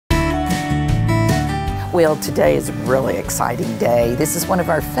Well, today is a really exciting day. This is one of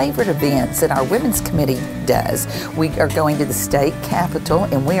our favorite events that our Women's Committee does. We are going to the state capitol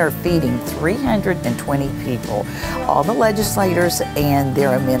and we are feeding 320 people, all the legislators and their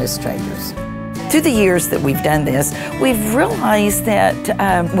administrators. Through the years that we've done this, we've realized that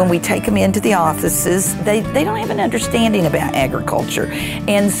when we take them into the offices, they don't have an understanding about agriculture.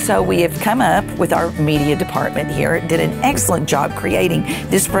 And so we have come up with our media department here, did an excellent job creating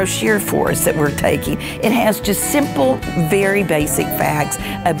this brochure for us that we're taking. It has just simple, very basic facts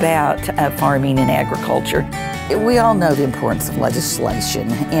about farming and agriculture. We all know the importance of legislation,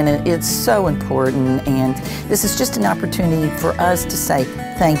 and it's so important, and this is just an opportunity for us to say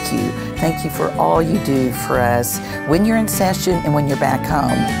thank you. Thank you for all you do for us when you're in session and when you're back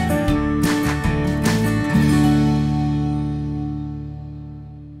home.